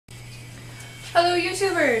Hello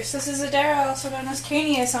YouTubers, this is Adara, also known as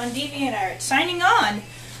Canius on DeviantArt, signing on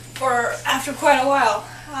for after quite a while.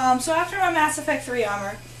 So after my Mass Effect 3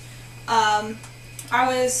 armor, I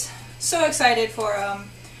was so excited for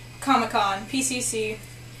Comic-Con, PCC,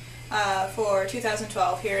 for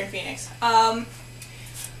 2012 here in Phoenix.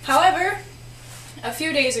 However, a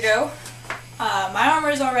few days ago, my armor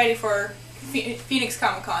is all ready for Phoenix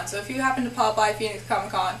Comic-Con, so if you happen to pop by Phoenix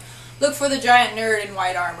Comic-Con, look for the giant nerd in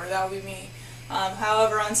white armor. That would be me.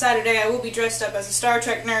 However, on Saturday I will be dressed up as a Star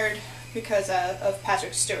Trek nerd because of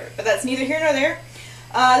Patrick Stewart. But that's neither here nor there.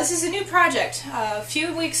 This is a new project. A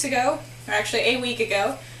few weeks ago, or actually a week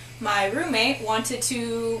ago, my roommate wanted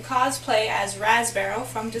to cosplay as Raspberyl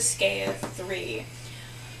from Disgaea 3.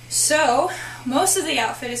 So, most of the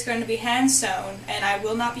outfit is going to be hand-sewn, and I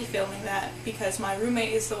will not be filming that because my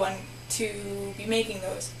roommate is the one to be making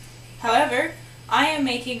those. However, I am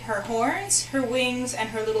making her horns, her wings,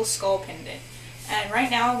 and her little skull pendant. And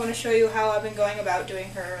right now I'm going to show you how I've been going about doing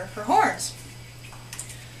her horns.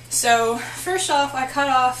 So, first off, I cut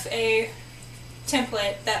off a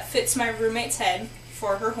template that fits my roommate's head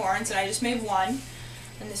for her horns, and I just made one.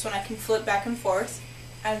 And this one I can flip back and forth.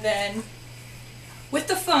 And then, with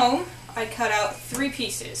the foam, I cut out 3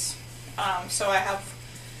 pieces. So I have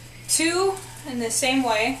 2 in the same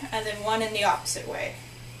way, and then 1 in the opposite way.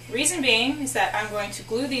 Reason being is that I'm going to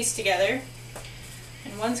glue these together,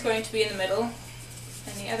 and one's going to be in the middle,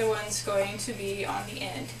 and the other one's going to be on the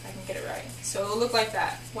end, if I can get it right. So it'll look like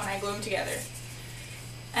that when I glue them together.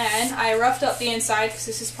 And I roughed up the inside because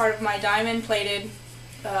this is part of my diamond plated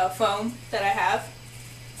foam that I have.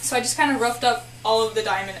 So I just kind of roughed up all of the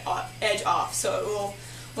diamond edge off, so it will,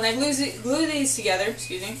 when I glue these together,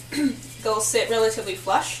 excuse me, they'll sit relatively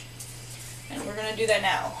flush. And we're going to do that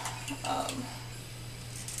now.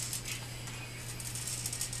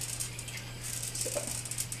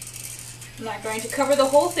 I'm not going to cover the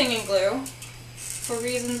whole thing in glue, for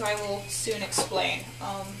reasons I will soon explain.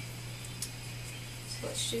 So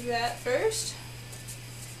let's do that first.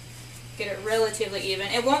 Get it relatively even.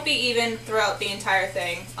 It won't be even throughout the entire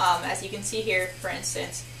thing, as you can see here, for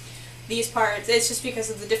instance. These parts, it's just because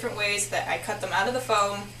of the different ways that I cut them out of the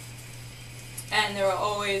foam, and there will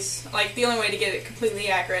always, like, the only way to get it completely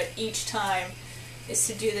accurate each time is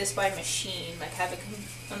to do this by machine, like have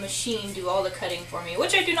a machine do all the cutting for me,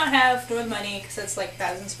 which I do not have, nor the money, because that's like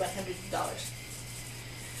thousands spent, hundreds of dollars.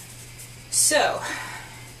 So,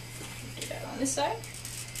 do that on this side.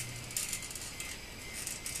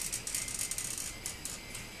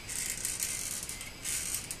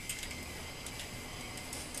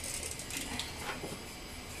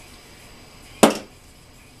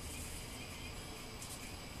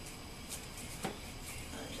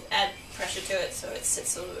 Add pressure to it so it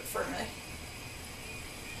sits a little bit firmly.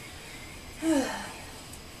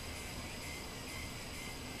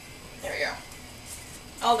 There we go.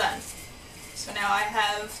 All done. So now I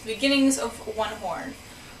have the beginnings of one horn.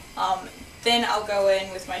 Then I'll go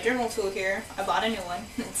in with my Dremel tool here. I bought a new one.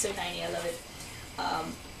 It's so tiny, I love it.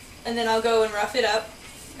 And then I'll go and rough it up.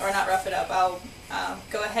 Or not rough it up, I'll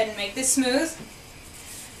go ahead and make this smooth.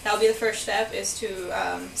 That'll be the first step, is to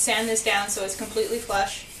sand this down so it's completely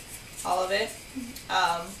flush. All of it.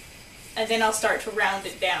 And then I'll start to round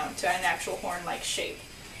it down to an actual horn-like shape.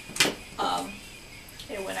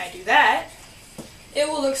 And when I do that, it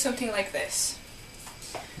will look something like this.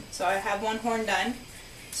 So I have one horn done.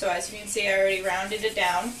 So as you can see, I already rounded it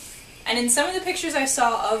down. And in some of the pictures I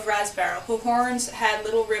saw of Raspberyl, her horns had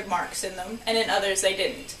little rib marks in them, and in others they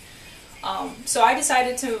didn't. So I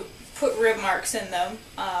decided to put rib marks in them,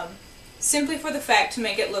 simply for the fact to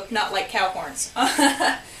make it look not like cow horns.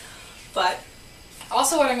 But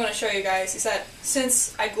also what I'm going to show you guys is that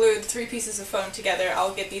since I glued 3 pieces of foam together,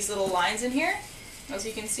 I'll get these little lines in here, as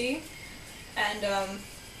you can see, and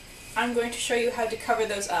I'm going to show you how to cover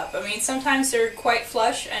those up. I mean, sometimes they're quite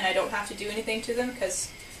flush and I don't have to do anything to them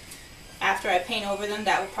because after I paint over them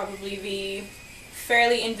that will probably be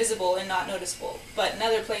fairly invisible and not noticeable. But in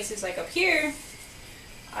other places, like up here,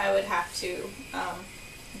 I would have to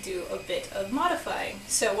do a bit of modifying.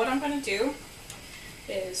 So what I'm going to do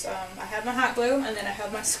is I have my hot glue, and then I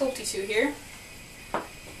have my Sculpey 2 here.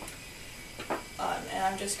 And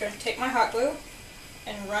I'm just going to take my hot glue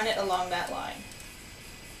and run it along that line.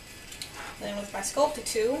 Then with my Sculpey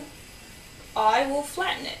 2, I will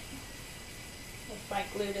flatten it. If my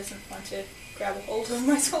glue doesn't want to grab a hold of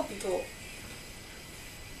my Sculpey tool.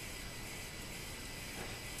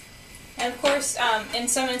 And of course, in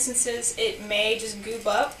some instances, it may just goob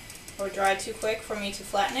up or dry too quick for me to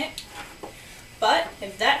flatten it. But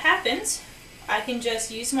if that happens, I can just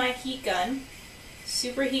use my heat gun,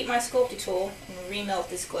 superheat my sculpting tool and remelt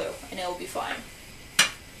this glue, and it'll be fine.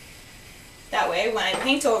 That way, when I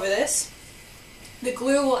paint over this, the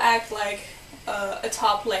glue will act like a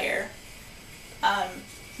top layer.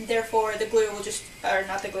 Therefore, the glue will just, or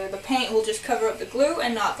not the glue, the paint will just cover up the glue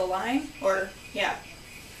and not the line, or, yeah.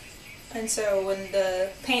 And so when the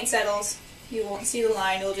paint settles, you won't see the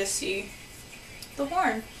line, you'll just see the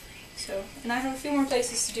horn. So, and I have a few more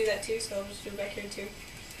places to do that too, so I'll just do it back here too.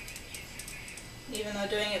 Even though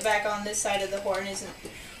doing it back on this side of the horn isn't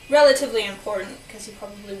relatively important, because you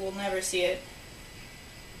probably will never see it.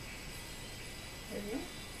 There you go.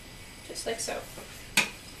 Just like so.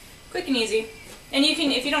 Quick and easy. And you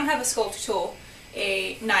can, if you don't have a sculpt tool,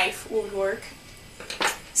 a knife would work.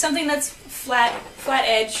 Something that's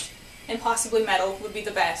flat-edged and possibly metal would be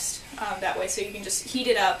the best that way, so you can just heat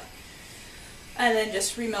it up and then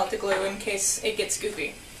just remelt the glue in case it gets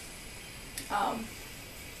goopy.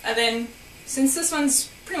 And then, since this one's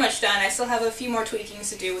pretty much done, I still have a few more tweakings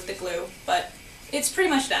to do with the glue, but it's pretty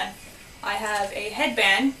much done. I have a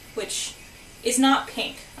headband, which is not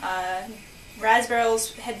pink.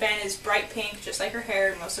 Raspberyl's headband is bright pink, just like her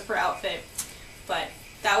hair and most of her outfit, but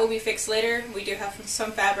that will be fixed later. We do have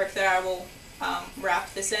some fabric that I will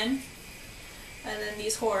wrap this in. And then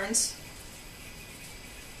these horns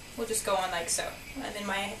will just go on like so. And then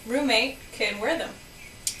my roommate can wear them.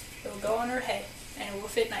 It will go on her head and it will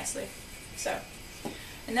fit nicely. So,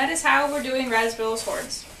 and that is how we're doing Raspberyl's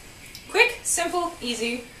horns. Quick, simple,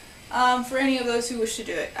 easy, for any of those who wish to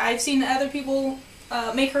do it. I've seen other people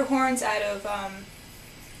make her horns out of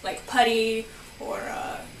like putty or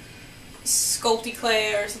sculpty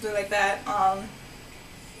clay or something like that.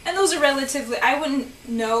 And those are relatively, I wouldn't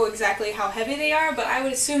know exactly how heavy they are, but I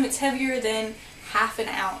would assume it's heavier than ½ an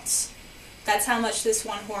ounce. That's how much this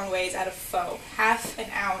one horn weighs out of faux. ½ an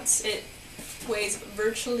ounce. It weighs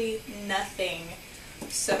virtually nothing.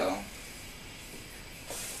 So,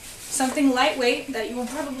 something lightweight that you will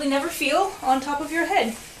probably never feel on top of your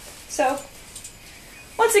head. So,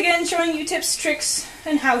 once again, showing you tips, tricks,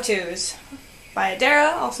 and how-tos by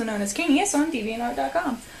Adara, also known as Kanius on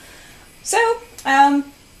DeviantArt.com. So,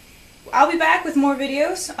 I'll be back with more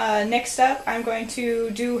videos. Next up, I'm going to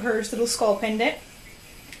do her little skull pendant.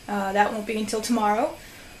 That won't be until tomorrow.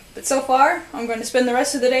 But so far, I'm going to spend the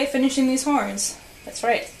rest of the day finishing these horns. That's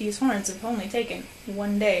right, these horns have only taken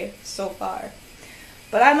one day so far.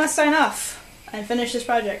 But I must sign off and finish this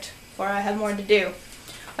project, for I have more to do.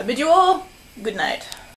 I bid you all good night.